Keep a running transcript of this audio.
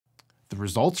The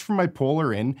results from my poll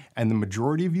are in, and the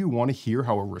majority of you want to hear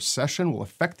how a recession will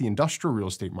affect the industrial real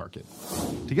estate market.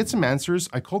 To get some answers,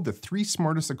 I called the 3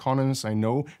 smartest economists I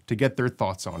know to get their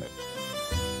thoughts on it.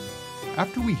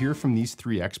 After we hear from these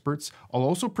 3 experts, I'll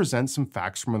also present some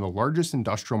facts from one of the largest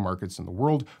industrial markets in the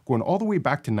world, going all the way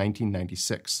back to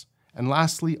 1996. And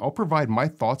lastly, I'll provide my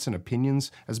thoughts and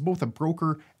opinions as both a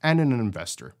broker and an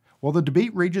investor. While the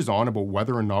debate rages on about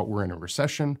whether or not we're in a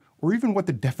recession, or even what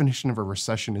the definition of a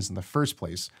recession is in the first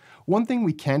place, one thing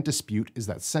we can't dispute is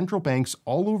that central banks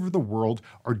all over the world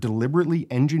are deliberately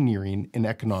engineering an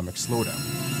economic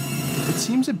slowdown. It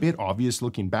seems a bit obvious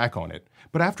looking back on it,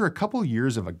 but after a couple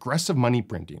years of aggressive money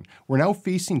printing, we're now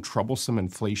facing troublesome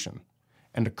inflation.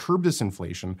 And to curb this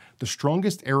inflation, the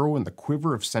strongest arrow in the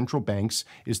quiver of central banks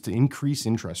is to increase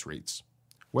interest rates.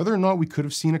 Whether or not we could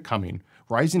have seen it coming,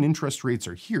 rising interest rates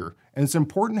are here, and it's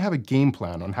important to have a game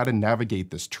plan on how to navigate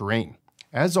this terrain.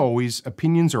 As always,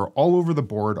 opinions are all over the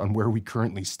board on where we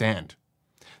currently stand.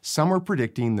 Some are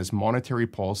predicting this monetary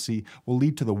policy will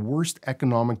lead to the worst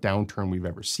economic downturn we've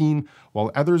ever seen,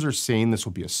 while others are saying this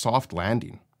will be a soft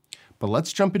landing. But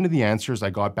let's jump into the answers I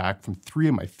got back from 3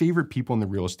 of my favorite people in the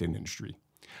real estate industry.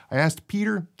 I asked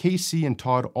Peter, Casey, and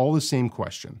Todd all the same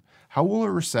question. How will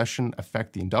a recession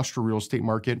affect the industrial real estate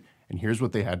market? And here's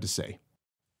what they had to say.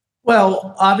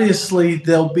 Well, obviously,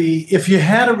 if you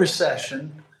had a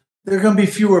recession, there are going to be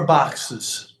fewer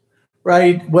boxes,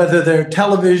 right? Whether they're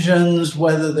televisions,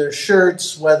 whether they're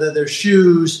shirts, whether they're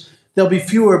shoes, there'll be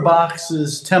fewer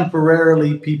boxes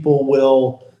temporarily people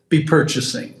will be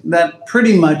purchasing. That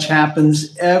pretty much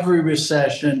happens every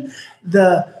recession.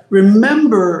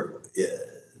 Remember,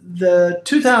 the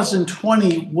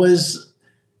 2020 was,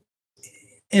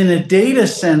 in a data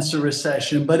sense, a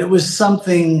recession, but it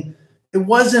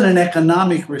wasn't an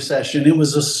economic recession. It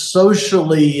was a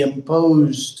socially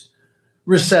imposed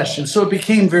recession. So it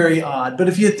became very odd. But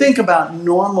if you think about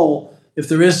normal, if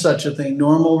there is such a thing,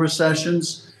 normal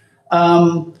recessions,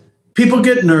 people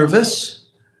get nervous.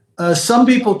 Some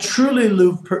people truly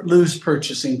lose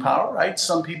purchasing power, right?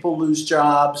 Some people lose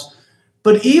jobs.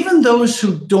 But even those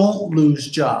who don't lose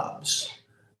jobs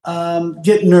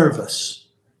get nervous.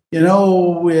 You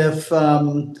know, if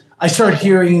I start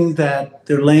hearing that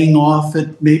they're laying off,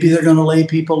 maybe they're going to lay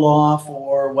people off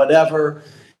or whatever.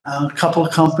 A couple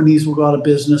of companies will go out of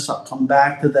business. I'll come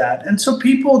back to that. And so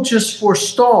people just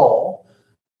forestall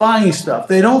buying stuff.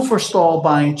 They don't forestall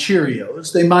buying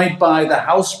Cheerios. They might buy the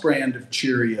house brand of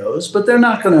Cheerios, but they're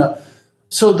not going to.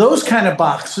 So those kind of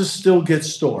boxes still get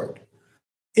stored.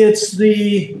 It's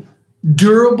the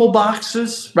durable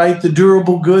boxes, right? The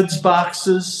durable goods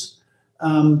boxes,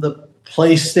 the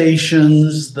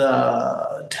PlayStations,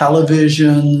 the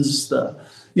televisions, the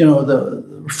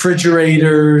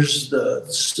refrigerators,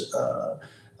 the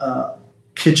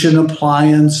kitchen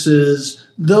appliances,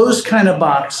 those kind of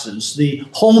boxes, the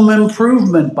home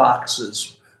improvement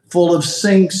boxes full of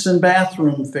sinks and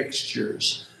bathroom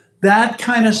fixtures, that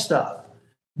kind of stuff.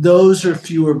 Those are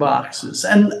fewer boxes.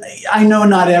 And I know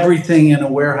not everything in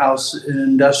a warehouse, in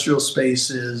industrial space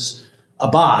is a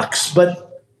box, but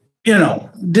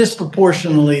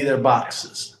disproportionately they're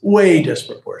boxes, way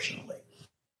disproportionately.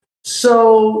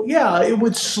 So, yeah, it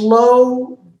would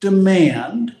slow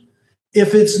demand.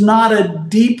 If it's not a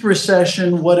deep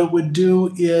recession, what it would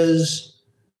do is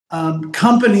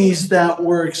companies that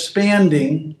were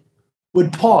expanding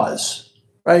would pause,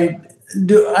 right?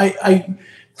 I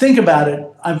think about it.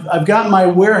 I've got my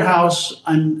warehouse,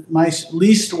 my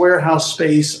leased warehouse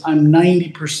space, I'm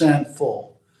 90%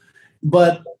 full.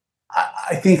 But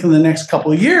I think in the next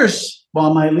couple of years,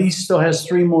 while my lease still has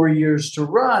 3 more years to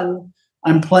run,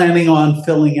 I'm planning on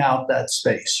filling out that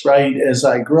space, right, as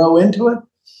I grow into it.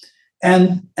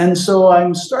 And so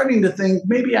I'm starting to think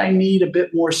maybe I need a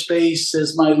bit more space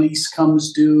as my lease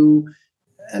comes due.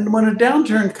 And when a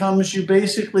downturn comes, you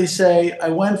basically say, I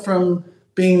went from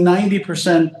being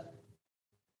 90%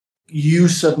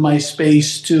 use of my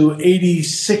space to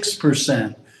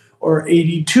 86% or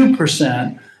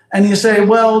 82%. And you say,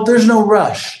 well, there's no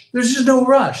rush. There's just no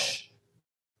rush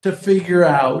to figure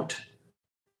out.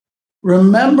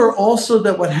 Remember also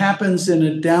that what happens in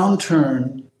a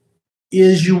downturn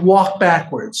is you walk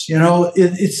backwards.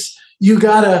 The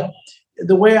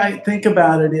way I think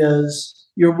about it is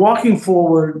you're walking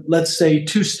forward, let's say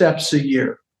 2 steps a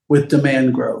year with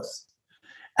demand growth.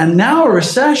 And now a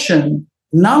recession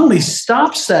not only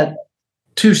stops that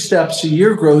 2 steps a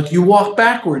year growth, you walk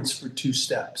backwards for 2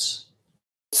 steps.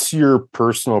 What's your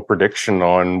personal prediction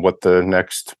on what the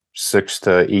next 6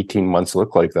 to 18 months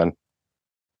look like then?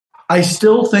 I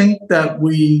still think that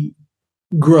we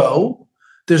grow.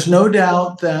 There's no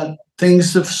doubt that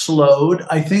things have slowed.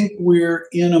 I think we're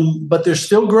in but they're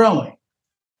still growing.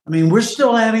 I mean, we're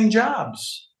still adding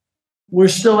jobs. We're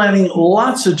still adding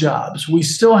lots of jobs. We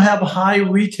still have high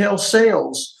retail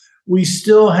sales. We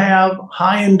still have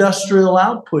high industrial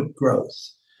output growth.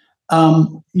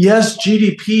 Yes,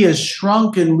 GDP has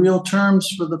shrunk in real terms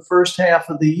for the first half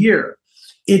of the year.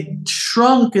 It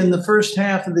shrunk in the first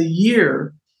half of the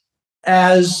year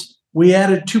as we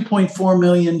added 2.4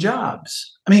 million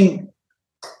jobs. I mean,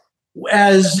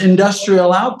 as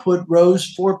industrial output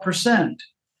rose 4%,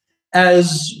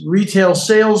 as retail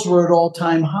sales were at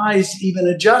all-time highs, even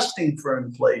adjusting for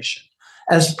inflation,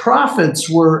 as profits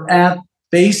were at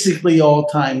basically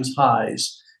all-time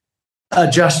highs,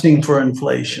 adjusting for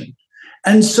inflation.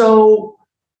 And so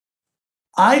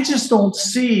I just don't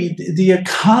see, the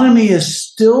economy is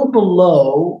still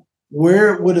below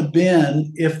where it would have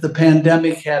been if the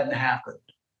pandemic hadn't happened.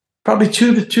 Probably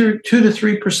 2 to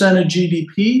 3% of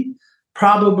GDP,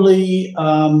 probably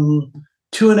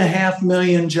 2.5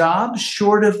 million jobs.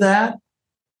 Short of that,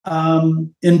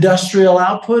 industrial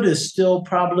output is still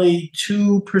probably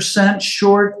 2%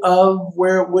 short of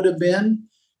where it would have been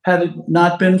had it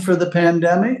not been for the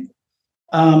pandemic.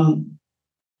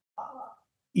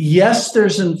 Yes,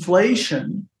 there's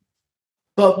inflation,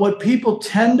 but what people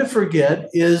tend to forget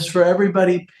is for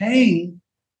everybody paying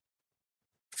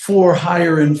for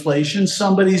higher inflation,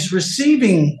 somebody's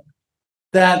receiving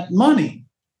that money.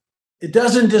 It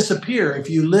doesn't disappear. If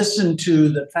you listen to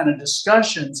the kind of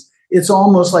discussions, it's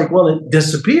almost like, well, it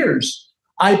disappears.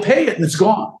 I pay it and it's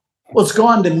gone. Well, it's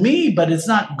gone to me, but it's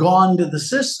not gone to the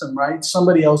system, right?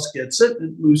 Somebody else gets it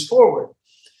and it moves forward.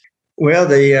 Well,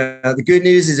 the good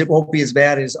news is it won't be as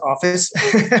bad as office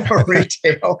or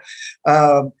retail.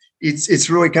 It's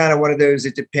really kind of one of those,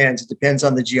 it depends. It depends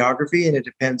on the geography and it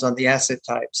depends on the asset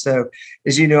type. So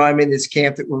as you know, I'm in this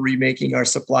camp that we're remaking our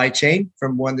supply chain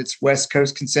from one that's West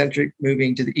Coast concentric,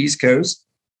 moving to the East Coast,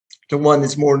 to one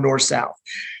that's more north-south.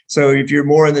 So if you're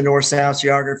more in the north-south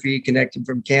geography, connecting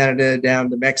from Canada down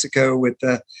to Mexico with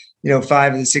the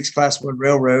 5 of the 6 Class 1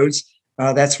 railroads,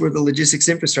 that's where the logistics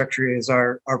infrastructure is.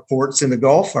 Our ports in the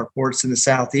Gulf, our ports in the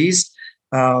Southeast.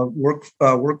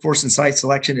 Workforce and site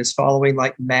selection is following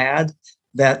like mad.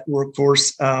 That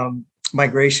workforce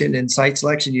migration and site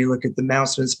selection. You look at the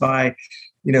announcements by,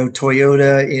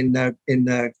 Toyota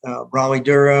in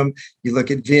Raleigh-Durham. You look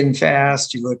at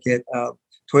VinFast. You look at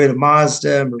Toyota,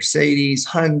 Mazda, Mercedes,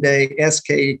 Hyundai,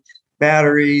 SK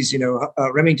Batteries.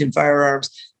 Remington Firearms.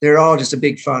 They're all just a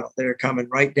big funnel. They're coming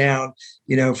right down,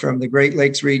 from the Great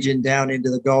Lakes region down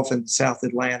into the Gulf and the South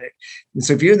Atlantic. And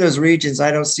so if you're in those regions, I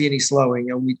don't see any slowing.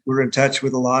 We're in touch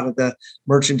with a lot of the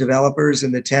merchant developers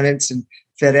and the tenants, and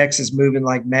FedEx is moving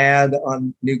like mad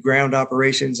on new ground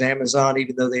operations. Amazon,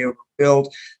 even though they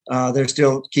overbuilt, they're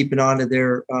still keeping on to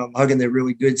their hugging their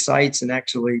really good sites and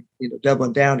actually,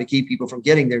 doubling down to keep people from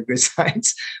getting their good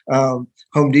sites.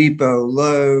 Home Depot,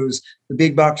 Lowe's, the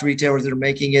big box retailers that are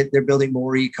making it, they're building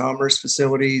more e-commerce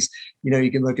facilities.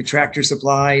 You can look at Tractor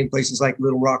Supply in places like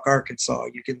Little Rock, Arkansas.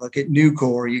 You can look at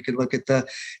Nucor. You can look at the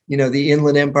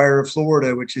Inland Empire of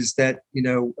Florida, which is that,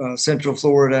 Central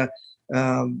Florida,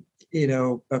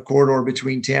 a corridor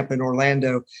between Tampa and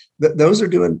Orlando. Those are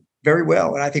doing very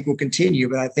well, and I think will continue.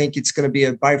 But I think it's going to be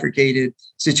a bifurcated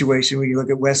situation when you look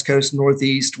at West Coast,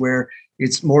 Northeast, where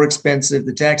it's more expensive.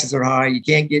 The taxes are high. You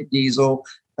can't get diesel.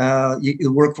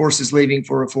 The workforce is leaving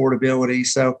for affordability.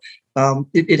 So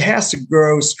it has to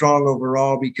grow strong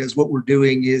overall, because what we're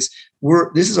doing is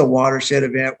this is a watershed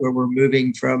event where we're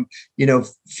moving from,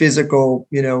 physical,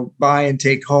 buy and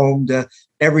take home to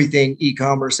everything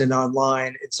e-commerce and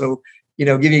online. And so,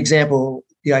 give you an example.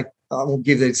 I won't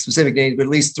give the specific names, but at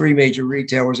least 3 major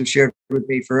retailers have shared with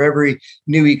me for every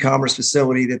new e-commerce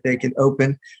facility that they can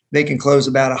open, they can close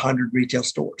about 100 retail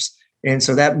stores. And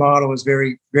so that model is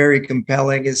very, very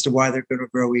compelling as to why they're going to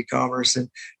grow e-commerce and,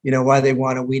 why they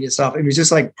want to wean us off. It's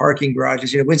just like parking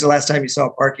garages. When's the last time you saw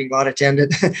a parking lot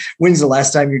attendant? When's the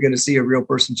last time you're going to see a real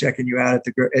person checking you out at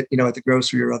the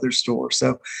grocery or other store?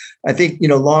 So I think,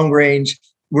 long range,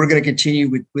 we're going to continue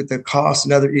with the costs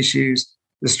and other issues.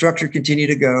 The structure continue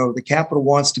to go. The capital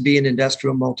wants to be an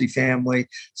industrial multifamily.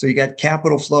 So you got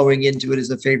capital flowing into it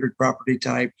as a favorite property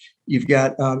type. You've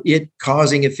got it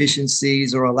causing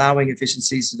efficiencies or allowing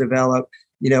efficiencies to develop,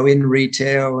 in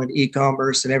retail and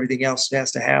e-commerce and everything else that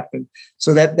has to happen.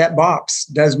 So that box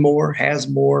does more, has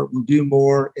more, will do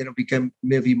more. It'll become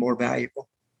maybe more valuable.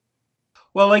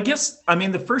 Well, I guess,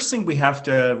 the first thing we have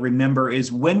to remember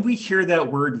is when we hear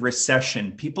that word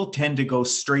recession, people tend to go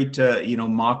straight to,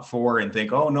 Mach 4 and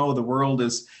think, oh no, the world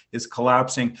is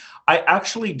collapsing. I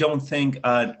actually don't think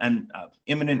an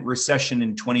imminent recession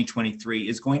in 2023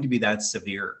 is going to be that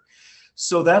severe.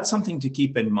 So that's something to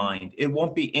keep in mind. It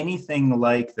won't be anything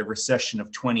like the recession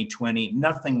of 2020,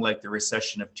 nothing like the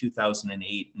recession of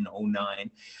 2008 and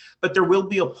 09, but there will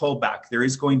be a pullback. There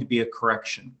is going to be a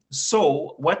correction.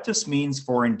 So what this means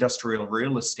for industrial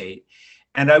real estate,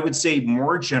 and I would say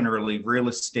more generally real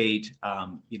estate,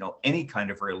 any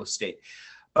kind of real estate,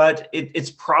 but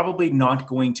it's probably not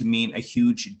going to mean a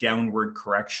huge downward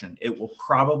correction. It will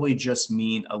probably just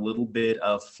mean a little bit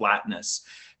of flatness.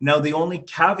 Now, the only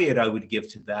caveat I would give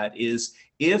to that is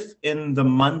if in the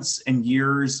months and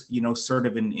years, sort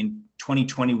of in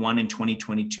 2021 and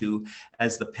 2022,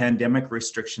 as the pandemic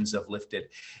restrictions have lifted,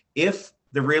 if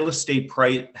the real estate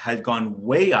price had gone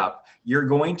way up, you're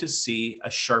going to see a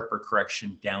sharper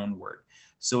correction downward.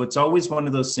 So it's always one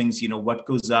of those things, what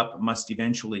goes up must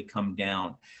eventually come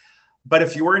down. But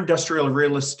if your industrial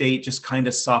real estate just kind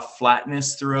of saw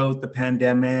flatness throughout the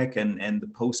pandemic and the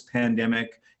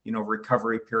post-pandemic,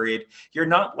 recovery period, you're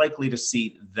not likely to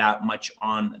see that much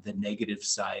on the negative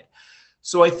side.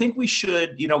 So I think we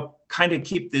should, kind of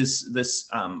keep this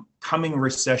coming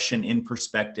recession in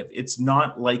perspective. It's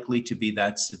not likely to be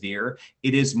that severe.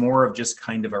 It is more of just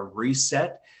kind of a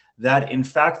reset that, in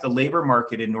fact, the labor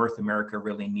market in North America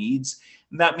really needs.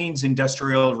 And that means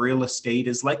industrial real estate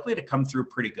is likely to come through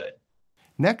pretty good.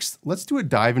 Next, let's do a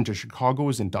dive into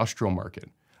Chicago's industrial market.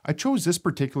 I chose this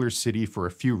particular city for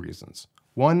a few reasons.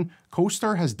 One,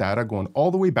 CoStar has data going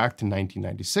all the way back to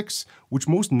 1996, which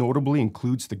most notably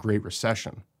includes the Great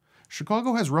Recession.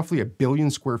 Chicago has roughly 1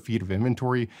 billion square feet of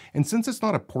inventory, and since it's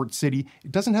not a port city,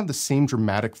 it doesn't have the same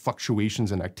dramatic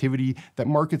fluctuations in activity that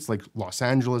markets like Los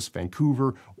Angeles,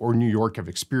 Vancouver, or New York have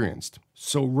experienced.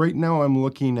 So right now I'm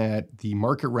looking at the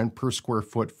market rent per square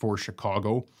foot for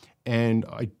Chicago, and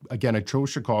I chose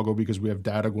Chicago because we have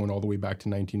data going all the way back to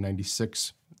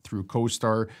 1996 through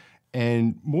CoStar.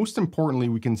 And most importantly,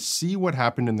 we can see what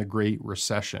happened in the Great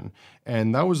Recession.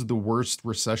 And that was the worst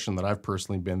recession that I've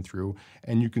personally been through.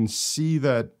 And you can see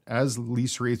that as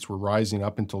lease rates were rising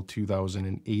up until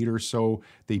 2008 or so,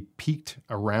 they peaked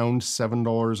around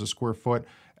 $7 a square foot,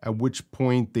 at which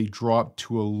point they dropped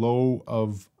to a low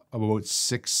of about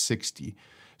 $6.60.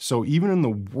 So even in the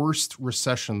worst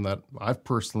recession that I've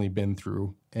personally been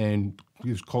through, and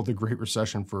it was called the Great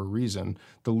Recession for a reason,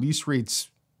 the lease rates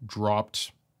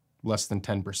dropped less than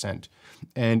 10%.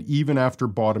 And even after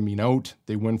bottoming out,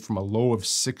 they went from a low of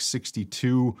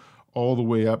 662 all the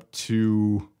way up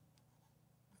to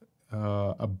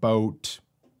about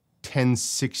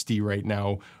 1060 right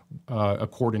now,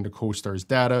 according to CoStar's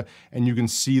data. And you can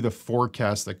see the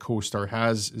forecast that CoStar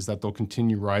has is that they'll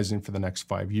continue rising for the next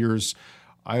 5 years.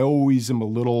 I always am a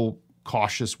little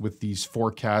cautious with these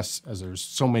forecasts as there's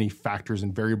so many factors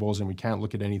and variables and we can't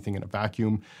look at anything in a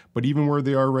vacuum. But even where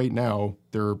they are right now,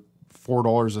 they're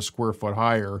 $4 a square foot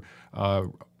higher,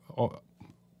 70%,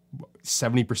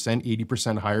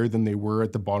 80% higher than they were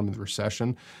at the bottom of the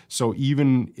recession. So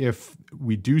even if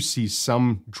we do see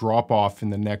some drop off in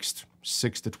the next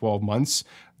 6 to 12 months,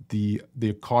 the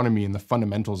economy and the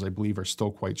fundamentals, I believe, are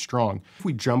still quite strong. If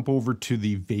we jump over to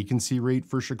the vacancy rate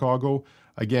for Chicago,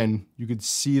 again, you could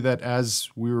see that as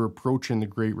we were approaching the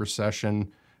Great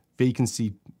Recession,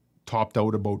 vacancy topped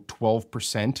out about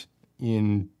 12%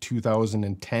 in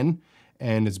 2010,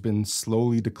 and it's been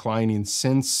slowly declining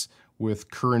since, with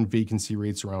current vacancy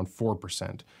rates around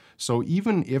 4%. So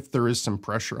even if there is some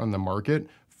pressure on the market,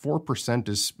 4%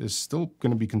 is still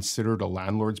going to be considered a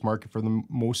landlord's market for the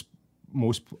most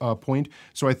point.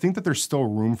 So I think that there's still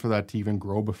room for that to even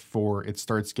grow before it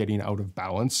starts getting out of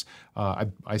balance.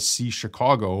 I see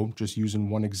Chicago, just using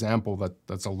one example,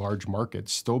 that's a large market,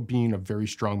 still being a very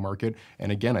strong market.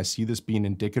 And again, I see this being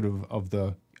indicative of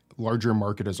the larger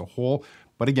market as a whole.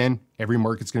 But again, every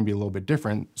market's going to be a little bit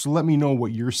different. So let me know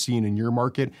what you're seeing in your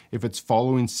market, if it's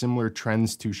following similar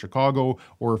trends to Chicago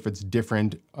or if it's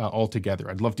different altogether.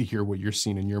 I'd love to hear what you're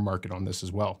seeing in your market on this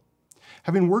as well.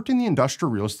 Having worked in the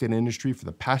industrial real estate industry for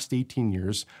the past 18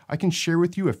 years, I can share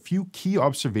with you a few key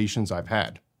observations I've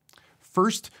had.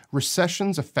 First,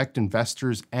 recessions affect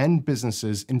investors and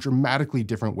businesses in dramatically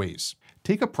different ways.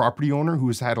 Take a property owner who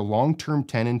has had a long-term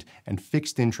tenant and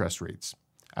fixed interest rates.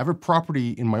 I have a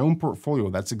property in my own portfolio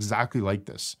that's exactly like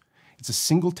this. It's a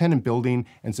single tenant building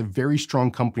and it's a very strong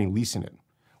company leasing it.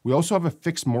 We also have a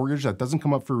fixed mortgage that doesn't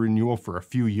come up for renewal for a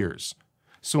few years.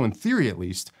 So in theory at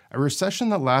least, a recession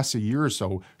that lasts a year or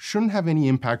so shouldn't have any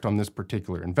impact on this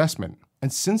particular investment.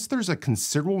 And since there's a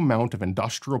considerable amount of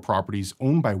industrial properties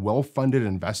owned by well-funded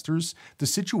investors, the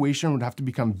situation would have to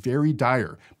become very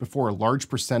dire before a large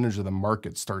percentage of the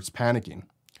market starts panicking.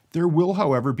 There will,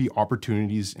 however, be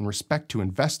opportunities in respect to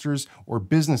investors or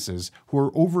businesses who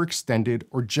are overextended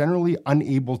or generally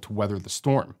unable to weather the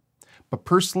storm. But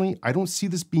personally, I don't see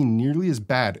this being nearly as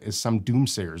bad as some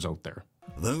doomsayers out there.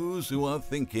 Those who are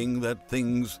thinking that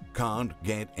things can't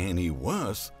get any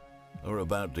worse are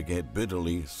about to get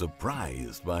bitterly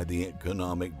surprised by the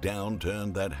economic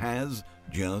downturn that has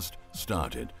just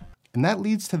started. And that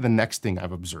leads to the next thing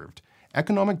I've observed.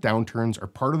 Economic downturns are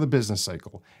part of the business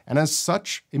cycle, and as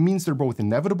such, it means they're both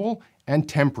inevitable and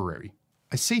temporary.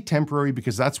 I say temporary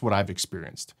because that's what I've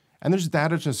experienced, and there's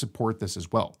data to support this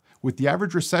as well. With the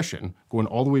average recession, going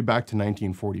all the way back to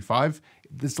 1945,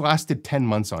 this lasted 10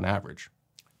 months on average.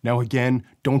 Now again,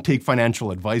 don't take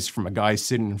financial advice from a guy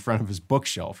sitting in front of his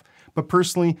bookshelf, but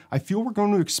personally, I feel we're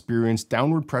going to experience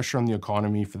downward pressure on the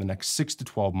economy for the next 6 to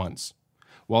 12 months.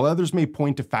 While others may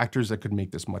point to factors that could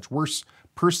make this much worse,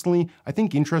 personally, I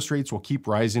think interest rates will keep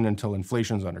rising until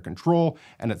inflation is under control,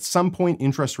 and at some point,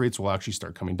 interest rates will actually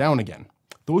start coming down again.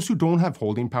 Those who don't have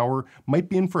holding power might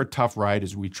be in for a tough ride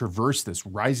as we traverse this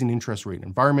rising interest rate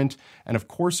environment, and of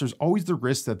course, there's always the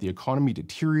risk that the economy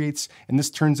deteriorates and this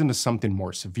turns into something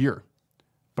more severe.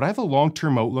 But I have a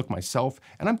long-term outlook myself,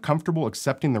 and I'm comfortable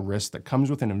accepting the risk that comes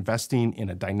with investing in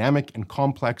a dynamic and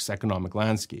complex economic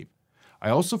landscape. I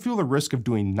also feel the risk of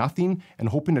doing nothing and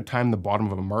hoping to time the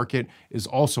bottom of a market is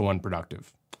also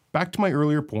unproductive. Back to my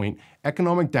earlier point,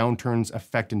 economic downturns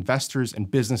affect investors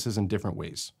and businesses in different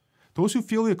ways. Those who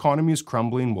feel the economy is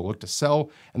crumbling will look to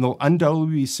sell, and there'll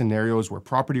undoubtedly be scenarios where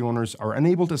property owners are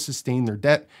unable to sustain their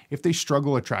debt if they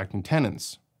struggle attracting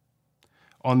tenants.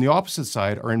 On the opposite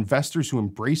side are investors who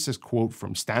embrace this quote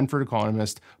from Stanford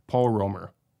economist Paul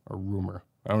Romer,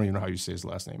 I don't even know how you say his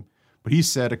last name. But he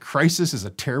said, "A crisis is a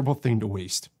terrible thing to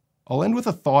waste." I'll end with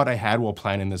a thought I had while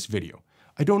planning this video.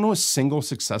 I don't know a single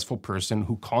successful person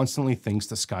who constantly thinks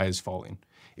the sky is falling.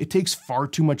 It takes far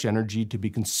too much energy to be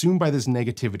consumed by this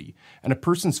negativity, and a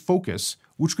person's focus,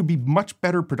 which could be much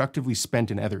better productively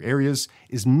spent in other areas,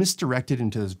 is misdirected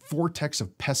into this vortex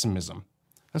of pessimism.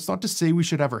 That's not to say we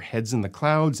should have our heads in the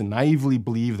clouds and naively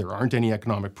believe there aren't any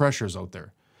economic pressures out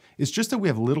there. It's just that we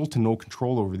have little to no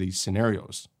control over these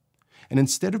scenarios. And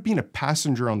instead of being a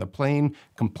passenger on the plane,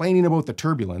 complaining about the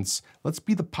turbulence, let's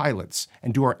be the pilots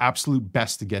and do our absolute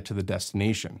best to get to the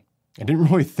destination. I didn't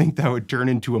really think that would turn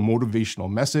into a motivational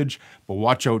message, but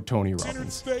watch out, Tony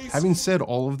Robbins. Having said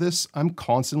all of this, I'm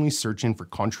constantly searching for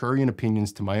contrarian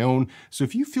opinions to my own, so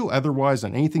if you feel otherwise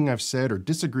on anything I've said or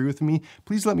disagree with me,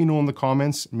 please let me know in the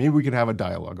comments. Maybe we could have a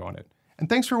dialogue on it. And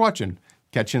thanks for watching.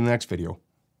 Catch you in the next video.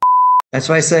 That's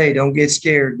why I say, don't get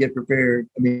scared, get prepared.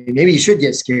 I mean, maybe you should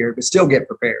get scared, but still get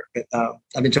prepared.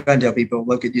 I've been trying to tell people,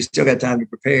 look, you still got time to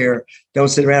prepare. Don't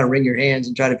sit around and wring your hands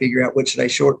and try to figure out what should I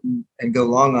shorten and go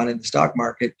long on in the stock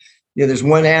market. You know, there's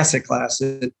one asset class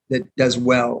that does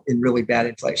well in really bad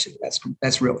inflation.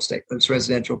 That's real estate. That's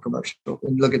residential, commercial.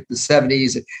 And look at the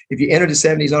 70s. If you entered the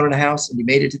 70s owning a house and you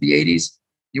made it to the 80s,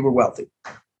 you were wealthy.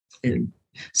 And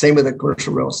same with the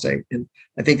commercial real estate. And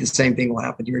I think the same thing will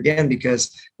happen here again,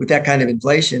 because with that kind of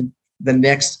inflation, the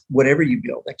next, whatever you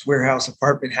build, next warehouse,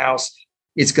 apartment house,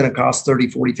 it's going to cost 30,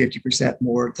 40, 50%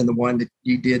 more than the one that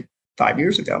you did 5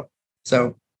 years ago.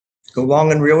 So go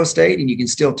long in real estate and you can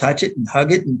still touch it and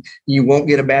hug it, and you won't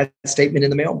get a bad statement in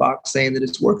the mailbox saying that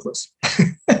it's worthless.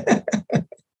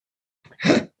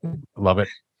 Love it.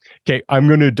 Okay, I'm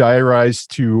going to diarize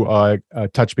to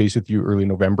touch base with you early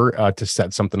November to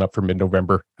set something up for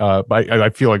mid-November. But I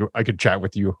feel like I could chat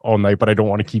with you all night, but I don't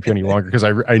want to keep you any longer because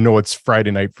I know it's Friday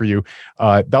night for you.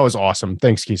 That was awesome.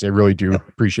 Thanks, Casey. I really do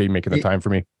appreciate you making the time for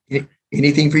me.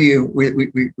 Anything for you.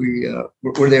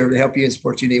 We're there to help you and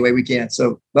support you any way we can.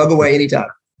 So bug away anytime.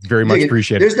 Very much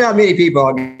appreciated. There's not many people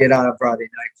I'll get on Friday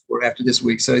night for after this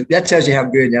week. So that tells you how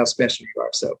good and how special you are.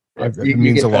 So it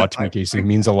means a lot to me, Casey. It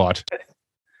means a lot.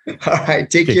 All right.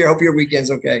 Take care. Hope your weekend's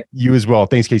okay. You as well.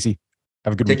 Thanks, Casey.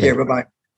 Have a good weekend. Take care. Bye-bye.